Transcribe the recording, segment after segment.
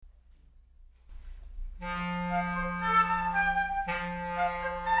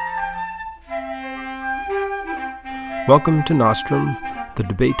Welcome to Nostrum, the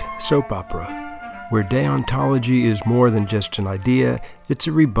debate soap opera, where deontology is more than just an idea, it's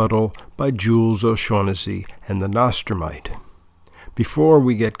a rebuttal by Jules O'Shaughnessy and the Nostrumite. Before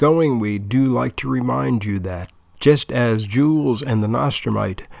we get going, we do like to remind you that just as Jules and the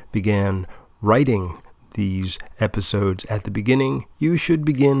Nostrumite began writing these episodes at the beginning, you should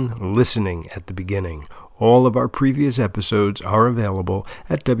begin listening at the beginning. All of our previous episodes are available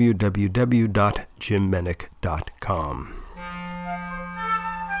at www.jimmenick.com.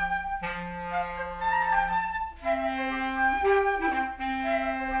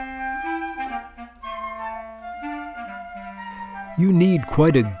 You need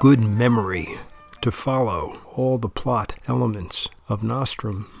quite a good memory to follow all the plot elements of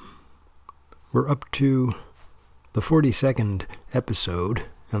Nostrum. We're up to the 42nd episode,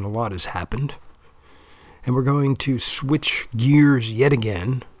 and a lot has happened. And we're going to switch gears yet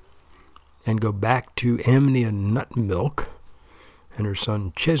again and go back to Amnia Nutmilk and her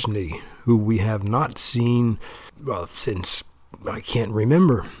son Chesney, who we have not seen, since I can't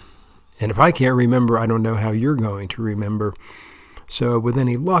remember. And if I can't remember, I don't know how you're going to remember. So with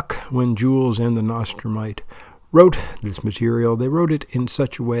any luck, when Jules and the Nostrumite wrote this material, they wrote it in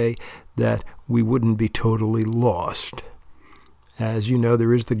such a way that we wouldn't be totally lost. As you know,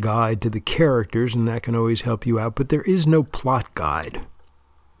 there is the guide to the characters, and that can always help you out, but there is no plot guide.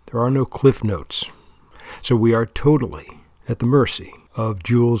 There are no cliff notes. So we are totally at the mercy of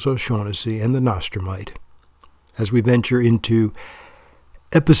Jules O'Shaughnessy and the Nostrumite as we venture into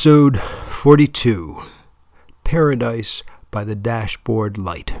episode 42, Paradise by the Dashboard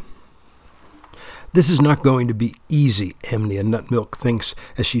Light. This is not going to be easy, Amnia Nutmilk thinks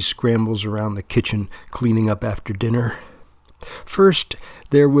as she scrambles around the kitchen cleaning up after dinner. First,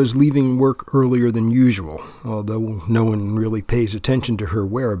 there was leaving work earlier than usual, although no one really pays attention to her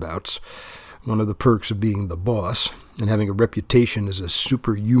whereabouts. One of the perks of being the boss and having a reputation as a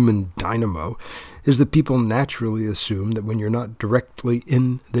superhuman dynamo is that people naturally assume that when you're not directly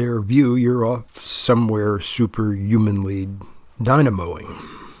in their view, you're off somewhere superhumanly dynamoing.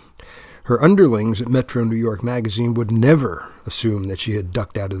 Her underlings at Metro New York Magazine would never assume that she had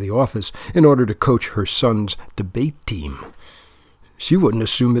ducked out of the office in order to coach her son's debate team. She wouldn't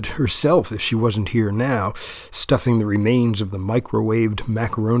assume it herself if she wasn't here now, stuffing the remains of the microwaved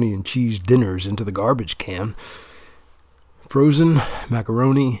macaroni and cheese dinners into the garbage can. Frozen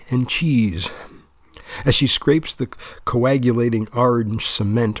macaroni and cheese. As she scrapes the coagulating orange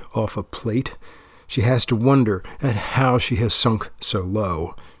cement off a plate, she has to wonder at how she has sunk so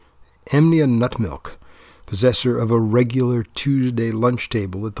low. Amnia Nutmilk, possessor of a regular Tuesday lunch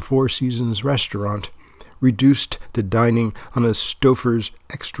table at the Four Seasons restaurant, reduced to dining on a Stouffer's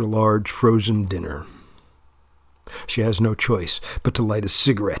extra-large frozen dinner. She has no choice but to light a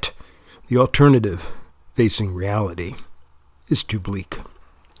cigarette. The alternative, facing reality, is too bleak.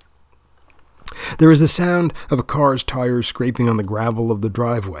 There is the sound of a car's tires scraping on the gravel of the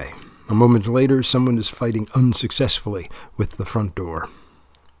driveway. A moment later, someone is fighting unsuccessfully with the front door.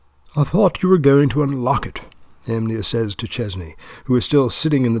 "I thought you were going to unlock it," Amnia says to Chesney, who is still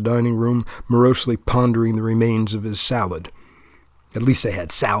sitting in the dining room, morosely pondering the remains of his salad. At least they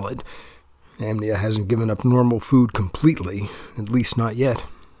had salad. Amnia hasn't given up normal food completely, at least not yet.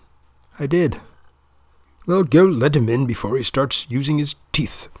 "I did." "Well, go let him in before he starts using his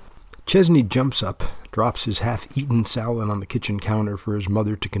teeth." Chesney jumps up, drops his half-eaten salad on the kitchen counter for his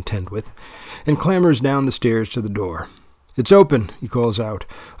mother to contend with, and clambers down the stairs to the door. "It's open," he calls out,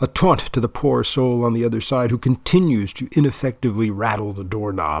 a taunt to the poor soul on the other side who continues to ineffectively rattle the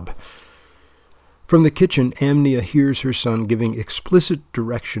doorknob. From the kitchen, Amnia hears her son giving explicit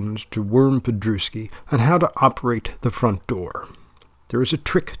directions to Worm Pedrusky on how to operate the front door. There is a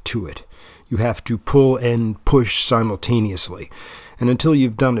trick to it. You have to pull and push simultaneously, and until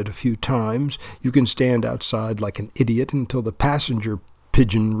you've done it a few times, you can stand outside like an idiot until the passenger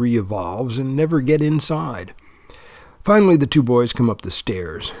pigeon re-evolves and never get inside. Finally, the two boys come up the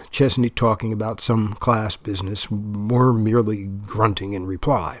stairs, Chesney talking about some class business, or merely grunting in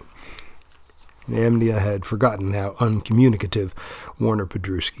reply. Amnia had forgotten how uncommunicative Warner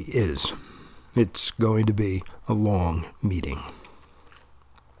Pedrusky is. It's going to be a long meeting.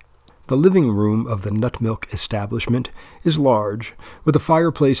 The living room of the Nutmilk establishment is large, with a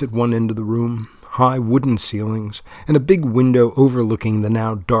fireplace at one end of the room, high wooden ceilings, and a big window overlooking the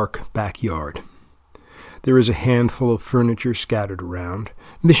now dark backyard. There is a handful of furniture scattered around,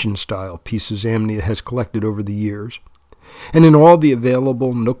 mission-style pieces Amnia has collected over the years, and in all the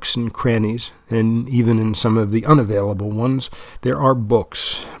available nooks and crannies, and even in some of the unavailable ones, there are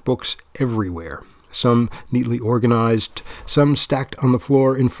books everywhere, some neatly organized, some stacked on the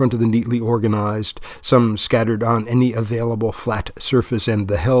floor in front of the neatly organized, some scattered on any available flat surface, and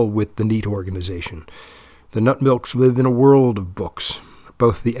the hell with the neat organization. The Nutmilks live in a world of books,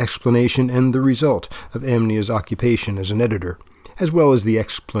 both the explanation and the result of Amnia's occupation as an editor, as well as the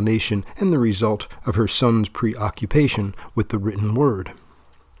explanation and the result of her son's preoccupation with the written word.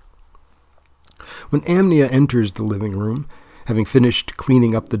 When Amnia enters the living room, having finished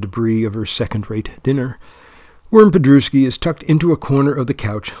cleaning up the debris of her second-rate dinner, Worm Pedrusky is tucked into a corner of the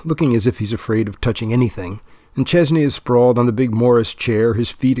couch, looking as if he's afraid of touching anything, and Chesney is sprawled on the big Morris chair,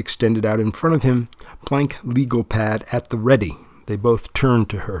 his feet extended out in front of him, blank legal pad at the ready. They both turn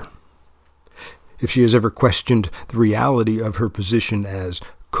to her. If she has ever questioned the reality of her position as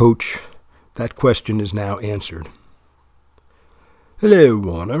coach, that question is now answered. "Hello,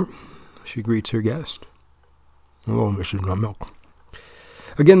 Warner," she greets her guest. "Hello, Mrs. Nutmilk."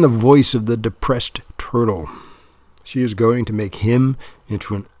 Again the voice of the depressed turtle. She is going to make him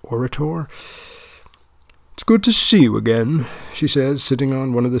into an orator. "It's good to see you again," she says, sitting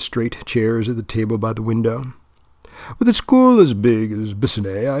on one of the straight chairs at the table by the window. "With a school as big as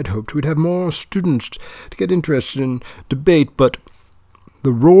Bissonnet, I'd hoped we'd have more students to get interested in debate, but..."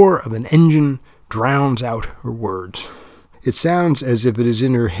 The roar of an engine drowns out her words. It sounds as if it is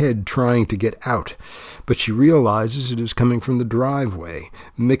in her head trying to get out, but she realizes it is coming from the driveway,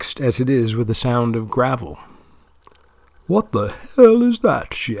 mixed as it is with the sound of gravel. "What the hell is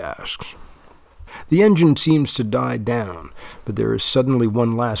that?" she asks. The engine seems to die down, but there is suddenly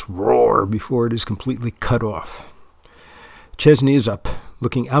one last roar before it is completely cut off. Chesney is up,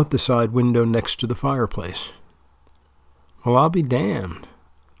 looking out the side window next to the fireplace. "Well, I'll be damned."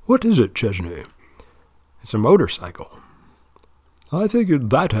 "What is it, Chesney?" "It's a motorcycle." "I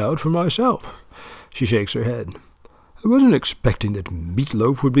figured that out for myself." She shakes her head. "I wasn't expecting that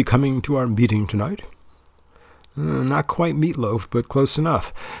Meatloaf would be coming to our meeting tonight." Not quite Meatloaf, but close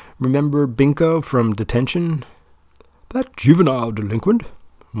enough. Remember Binko from detention?" "That juvenile delinquent?"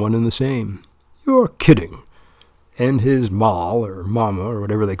 "One and the same." "You're kidding." "And his moll, or mama, or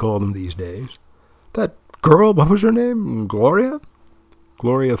whatever they call them these days." "That girl, what was her name? Gloria?"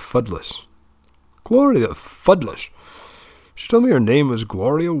 "Gloria Fudless." "Gloria Fudless? She told me her name was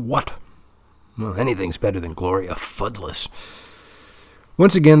Gloria what?" "Well, anything's better than Gloria Fudless."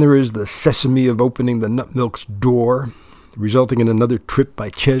 Once again there is the sesame of opening the Nutmilk's door, resulting in another trip by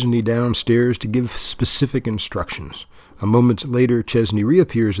Chesney downstairs to give specific instructions. A moment later, Chesney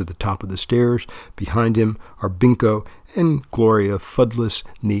reappears at the top of the stairs. Behind him are Binko and Gloria Fudless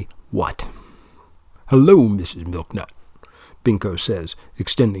ni what. "Hello, Mrs. Milknut," Binko says,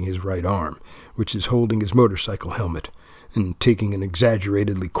 extending his right arm, which is holding his motorcycle helmet, and taking an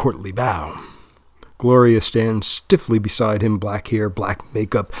exaggeratedly courtly bow. Gloria stands stiffly beside him, black hair, black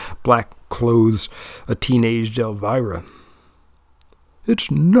makeup, black clothes, a teenaged Elvira. "It's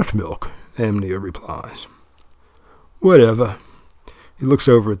Nutmilk," Amnia replies. "Whatever." He looks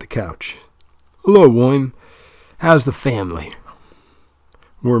over at the couch. "Hello, Worm. How's the family?"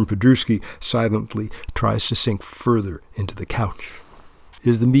 Worm Pedrusky silently tries to sink further into the couch.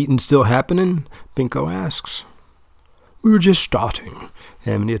 "Is the meeting still happening?" Binko asks. "We were just starting,"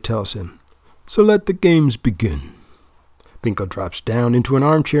 Amnia tells him. "So let the games begin." Binko drops down into an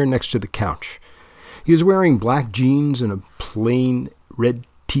armchair next to the couch. He is wearing black jeans and a plain red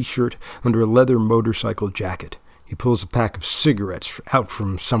T-shirt under a leather motorcycle jacket. He pulls a pack of cigarettes out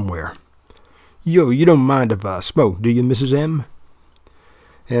from somewhere. "Yo, you don't mind if I smoke, do you, Mrs. M?"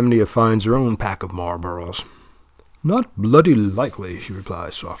 Amnia finds her own pack of Marlboros. "Not bloody likely," she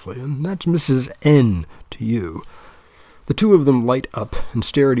replies softly, "and that's Mrs. N to you." The two of them light up and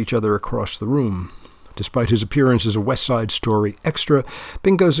stare at each other across the room. Despite his appearance as a West Side Story extra,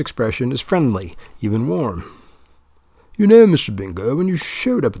 Binko's expression is friendly, even warm. "You know, Mr. Binko, when you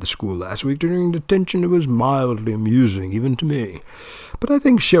showed up at the school last week during detention, it was mildly amusing, even to me. But I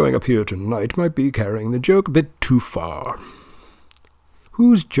think showing up here tonight might be carrying the joke a bit too far."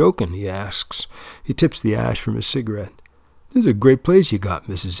 "Who's joking?" he asks. He tips the ash from his cigarette. "This is a great place you got,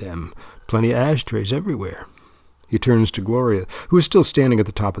 Mrs. M. Plenty of ashtrays everywhere." He turns to Gloria, who is still standing at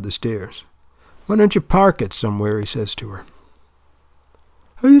the top of the stairs. "Why don't you park it somewhere?" he says to her.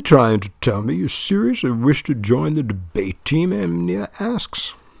 "Are you trying to tell me you seriously wish to join the debate team?" Amnia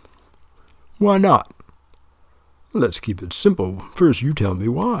asks. "Why not?" "Let's keep it simple. First you tell me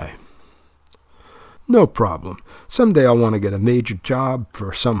why." "No problem. Someday I'll want to get a major job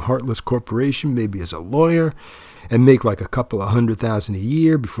for some heartless corporation, maybe as a lawyer, and make like a couple of $100,000 a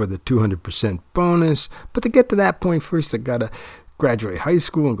year before the 200% bonus. But to get to that point, first I gotta graduate high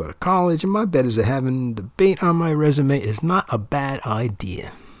school and go to college, and my bet is that having debate on my resume is not a bad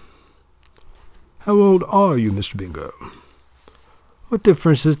idea." How old are you, Mr. Bingo? What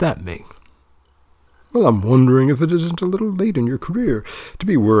difference does that make? Well, I'm wondering if it isn't a little late in your career to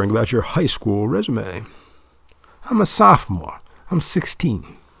be worrying about your high school resume. I'm a sophomore. I'm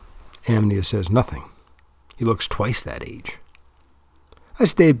 16. Amnia says nothing. He looks twice that age. I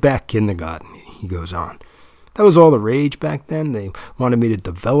stayed back kindergarten, he goes on. That was all the rage back then. They wanted me to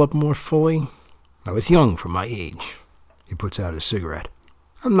develop more fully. I was young for my age. He puts out his cigarette.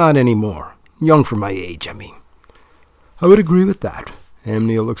 I'm not anymore. Young for my age, I mean. I would agree with that.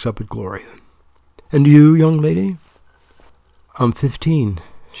 Amnia looks up at Gloria. And you, young lady? I'm 15,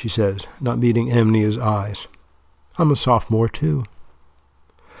 she says, not meeting Amnia's eyes. I'm a sophomore, too.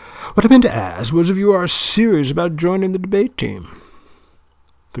 What I meant to ask was if you are serious about joining the debate team.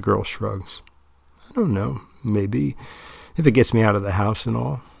 The girl shrugs. I don't know. Maybe. If it gets me out of the house and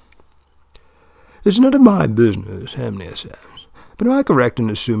all. It's none of my business, Amnia says. But am I correct in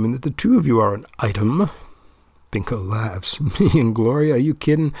assuming that the two of you are an item? Bingo laughs. Me and Gloria, are you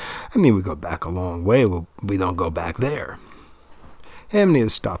kidding? I mean, we go back a long way. Well, we don't go back there. Amnia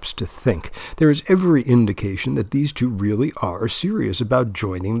stops to think. There is every indication that these two really are serious about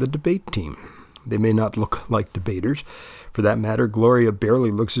joining the debate team. They may not look like debaters. For that matter, Gloria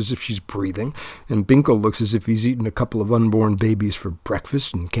barely looks as if she's breathing, and Bingo looks as if he's eaten a couple of unborn babies for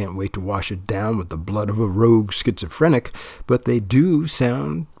breakfast and can't wait to wash it down with the blood of a rogue schizophrenic, but they do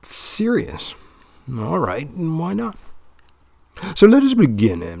sound serious. All right, why not? So let us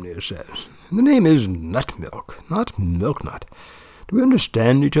begin, Amnia says. The name is Nutmilk, not Milknut. Do we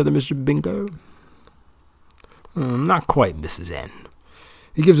understand each other, Mr. Bingo? Not quite, Mrs. N.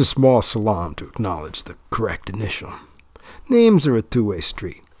 He gives a small salaam to acknowledge the correct initial. Names are a two-way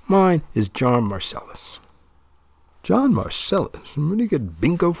street. Mine is John Marcellus. John Marcellus? Where do you get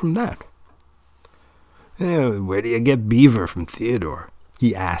Bingo from that? Where do you get Beaver from Theodore?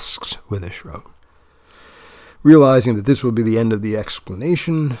 He asks with a shrug. Realizing that this will be the end of the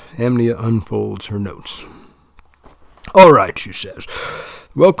explanation, Amnia unfolds her notes. All right, she says.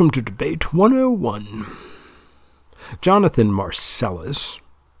 Welcome to Debate 101. Jonathan Marcellus,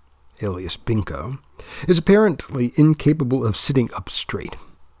 alias Bingo, is apparently incapable of sitting up straight.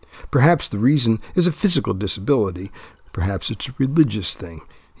 Perhaps the reason is a physical disability. Perhaps it's a religious thing.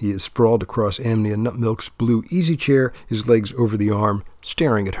 He is sprawled across Amnia Nutmilk's blue easy chair, his legs over the arm,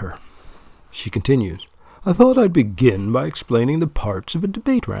 staring at her. She continues, I thought I'd begin by explaining the parts of a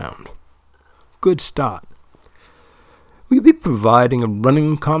debate round. Good start. Will you be providing a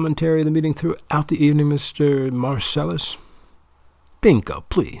running commentary of the meeting throughout the evening, Mr. Marcellus? Bingo,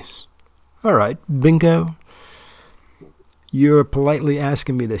 please. All right, Bingo. You're politely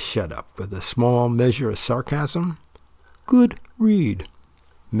asking me to shut up with a small measure of sarcasm? Good read.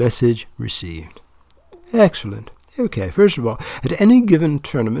 Message received. Excellent. Okay, first of all, at any given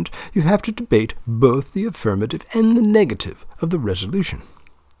tournament, you have to debate both the affirmative and the negative of the resolution.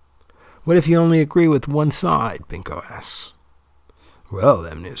 What if you only agree with one side? Bingo asks. Well,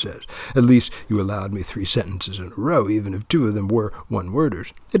 Amnia says, at least you allowed me 3 sentences in a row, even if 2 of them were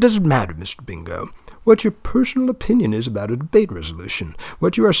one-worders. It doesn't matter, Mr. Bingo, what your personal opinion is about a debate resolution.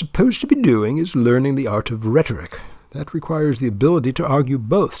 What you are supposed to be doing is learning the art of rhetoric. That requires the ability to argue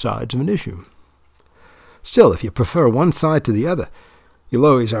both sides of an issue. Still, if you prefer one side to the other, you'll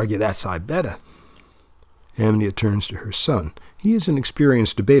always argue that side better. Amnia turns to her son. He is an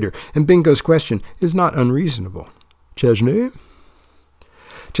experienced debater, and Bingo's question is not unreasonable. Chesney?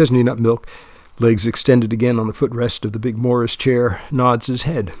 Chesney Nutmilk, legs extended again on the footrest of the big Morris chair, nods his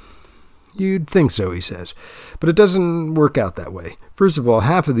head. You'd think so, he says, but it doesn't work out that way. First of all,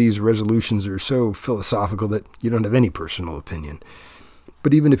 half of these resolutions are so philosophical that you don't have any personal opinion.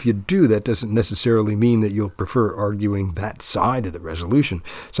 But even if you do, that doesn't necessarily mean that you'll prefer arguing that side of the resolution.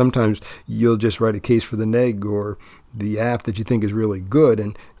 Sometimes you'll just write a case for the neg or the app that you think is really good,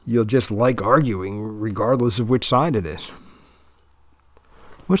 and you'll just like arguing regardless of which side it is.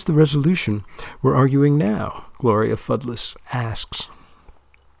 What's the resolution we're arguing now? Gloria Fudless asks.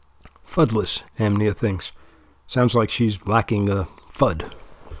 Fudless, Amnia thinks. Sounds like she's lacking a fud.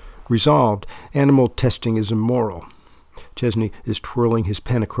 Resolved, animal testing is immoral. Chesney is twirling his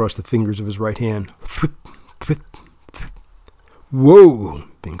pen across the fingers of his right hand. Thwip, thwip, thwip. Whoa,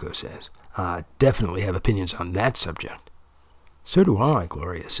 Bingo says. I definitely have opinions on that subject. So do I,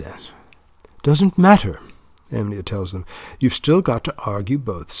 Gloria says. Doesn't matter, Amnia tells them. You've still got to argue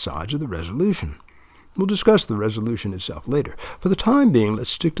both sides of the resolution. We'll discuss the resolution itself later. For the time being,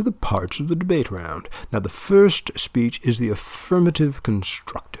 let's stick to the parts of the debate round. Now, the first speech is the affirmative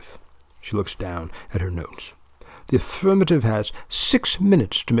constructive. She looks down at her notes. The affirmative has 6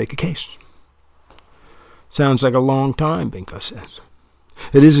 minutes to make a case. Sounds like a long time, Bingo says.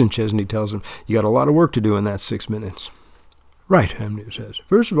 It isn't, Chesney tells him. You got a lot of work to do in that 6 minutes. Right, Amnia says.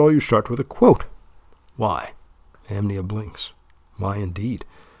 First of all, you start with a quote. Why? Amnia blinks. Why indeed?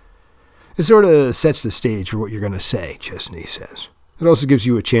 It sort of sets the stage for what you're going to say, Chesney says. It also gives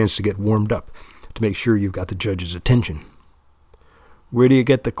you a chance to get warmed up, to make sure you've got the judge's attention. Where do you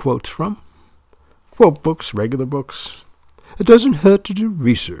get the quotes from? Quote books, regular books. It doesn't hurt to do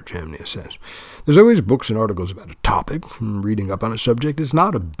research, Amnia says. There's always books and articles about a topic. Reading up on a subject is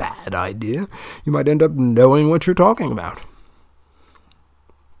not a bad idea. You might end up knowing what you're talking about.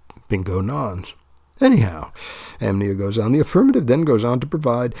 Binko nods. Anyhow, Amnia goes on, the affirmative then goes on to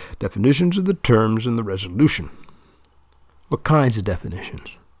provide definitions of the terms in the resolution. What kinds of definitions?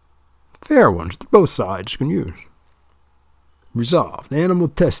 Fair ones that both sides can use. Resolved. Animal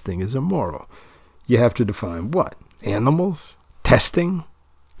testing is immoral. You have to define what? Animals? Testing?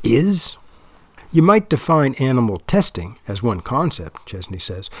 Is? You might define animal testing as one concept, Chesney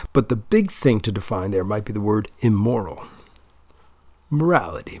says, but the big thing to define there might be the word immoral.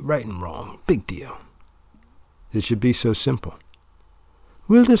 Morality, right and wrong, big deal. It should be so simple.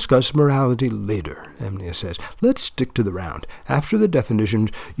 We'll discuss morality later, Amnia says. Let's stick to the round. After the definitions,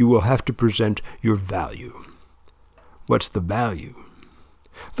 you will have to present your value. What's the value?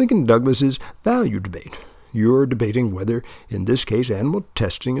 Lincoln Douglas's value debate. You're debating whether, in this case, animal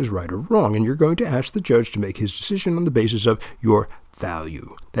testing is right or wrong, and you're going to ask the judge to make his decision on the basis of your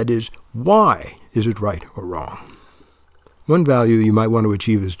value. That is, why is it right or wrong? One value you might want to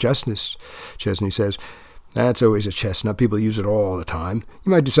achieve is justice, Chesney says. That's always a chestnut. People use it all the time.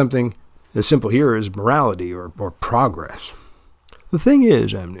 You might do something as simple here as morality or progress. The thing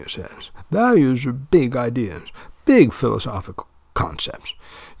is, Amnia says, values are big ideas, big philosophical concepts.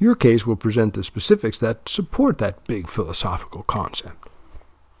 Your case will present the specifics that support that big philosophical concept.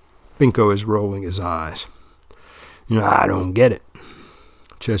 Binko is rolling his eyes. I don't get it.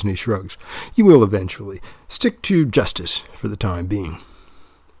 Chesney shrugs. You will eventually. Stick to justice for the time being.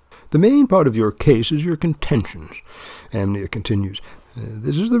 The main part of your case is your contentions, Amnia continues.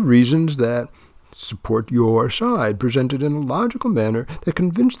 This is the reasons that support your side, presented in a logical manner that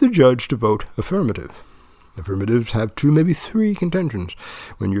convince the judge to vote affirmative. Affirmatives have 2, maybe 3 contentions.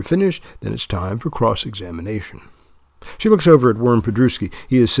 When you're finished, then it's time for cross-examination. She looks over at Worm Pedrusky.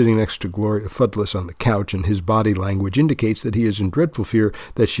 He is sitting next to Gloria Fuddless on the couch, and his body language indicates that he is in dreadful fear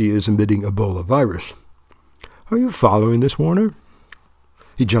that she is emitting Ebola virus. Are you following this, Warner?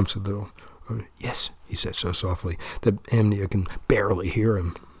 He jumps a little. Yes, he says so softly that Amnia can barely hear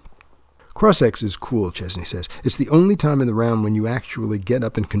him. Cross-ex is cool, Chesney says. It's the only time in the round when you actually get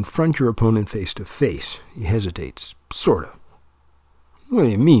up and confront your opponent face to face. He hesitates. Sort of. What do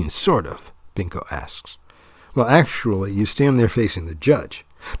you mean, sort of? Binko asks. Well, actually, you stand there facing the judge,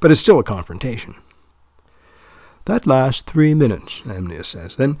 but it's still a confrontation. That lasts 3 minutes, Amnia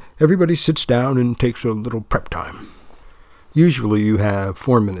says. Then everybody sits down and takes a little prep time. Usually you have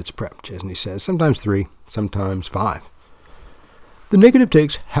 4 minutes prep, Chesney says. Sometimes 3, sometimes 5. The negative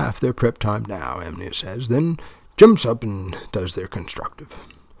takes half their prep time now, Amnia says, then jumps up and does their constructive.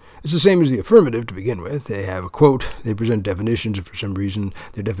 It's the same as the affirmative to begin with. They have a quote, they present definitions, if for some reason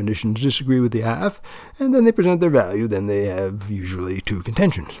their definitions disagree with the half, and then they present their value, then they have usually 2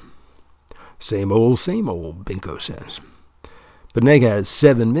 contentions. Same old, Binko says. But neg has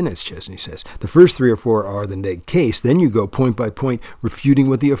 7 minutes, Chesney says. The first 3 or 4 are the neg case, then you go point by point refuting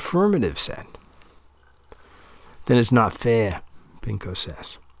what the affirmative said. Then it's not fair, Binko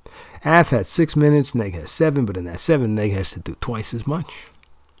says. Af has 6 minutes, neg has 7, but in that 7, neg has to do twice as much.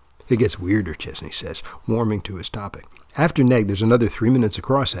 It gets weirder, Chesney says, warming to his topic. After neg, there's another 3 minutes of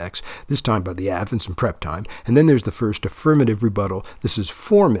cross-ex, this time by the AF and some prep time, and then there's the first affirmative rebuttal. This is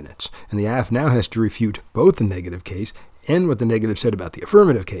 4 minutes, and the AF now has to refute both the negative case and what the negative said about the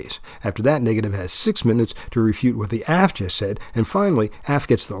affirmative case. After that, negative has 6 minutes to refute what the AF just said, and finally, AF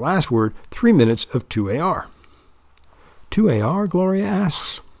gets the last word, 3 minutes of 2AR. 2AR, Gloria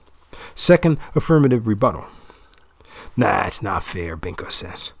asks. Second affirmative rebuttal. Nah, it's not fair, Binko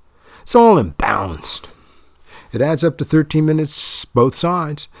says. It's all imbalanced. It adds up to 13 minutes both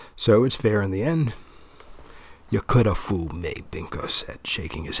sides, so it's fair in the end. You could have fooled me, Binko said,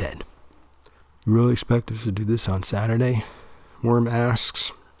 shaking his head. You really expect us to do this on Saturday? Worm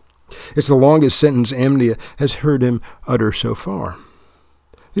asks. It's the longest sentence Amnia has heard him utter so far.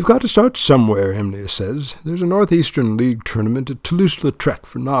 You've got to start somewhere, Amnia says. There's a Northeastern League tournament at Toulouse-Lautrec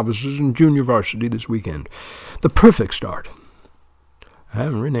for novices and junior varsity this weekend. The perfect start. I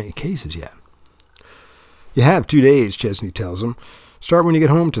haven't written any cases yet. You have 2 days, Chesney tells him. Start when you get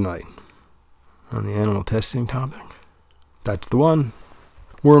home tonight. On the animal testing topic? That's the one.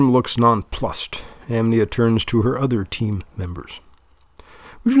 Worm looks nonplussed. Amnia turns to her other team members.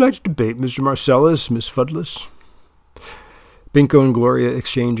 Would you like to debate, Mr. Marcellus, Miss Fuddless? Binko and Gloria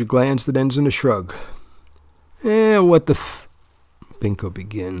exchange a glance that ends in a shrug. What the Binko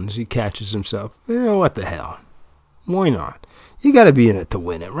begins. He catches himself. What the hell? Why not? You gotta be in it to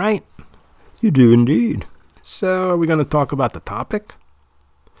win it, right? You do indeed. So, are we gonna talk about the topic?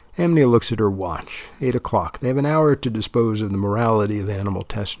 Amnia looks at her watch. 8 o'clock. They have an hour to dispose of the morality of animal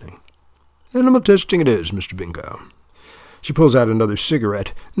testing. Animal testing it is, Mr. Bingo. She pulls out another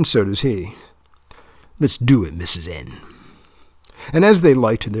cigarette, and so does he. Let's do it, Mrs. N. And as they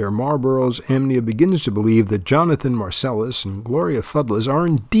light their Marlboros, Amnia begins to believe that Jonathan Marcellus and Gloria Fuddless are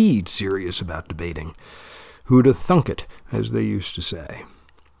indeed serious about debating. Who'd have thunk it, as they used to say.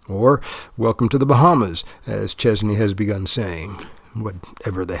 Or, welcome to the Bahamas, as Chesney has begun saying,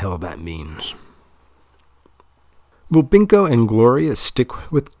 whatever the hell that means. Will Binko and Gloria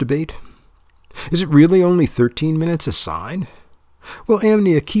stick with debate? Is it really only 13 minutes aside? Will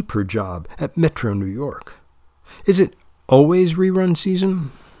Amnia keep her job at Metro New York? Is it always rerun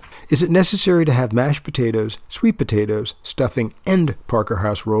season? Is it necessary to have mashed potatoes, sweet potatoes, stuffing, and Parker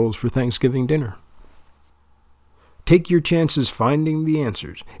House rolls for Thanksgiving dinner? Take your chances finding the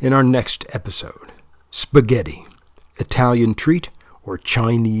answers in our next episode. Spaghetti, Italian treat, or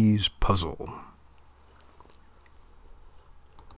Chinese puzzle?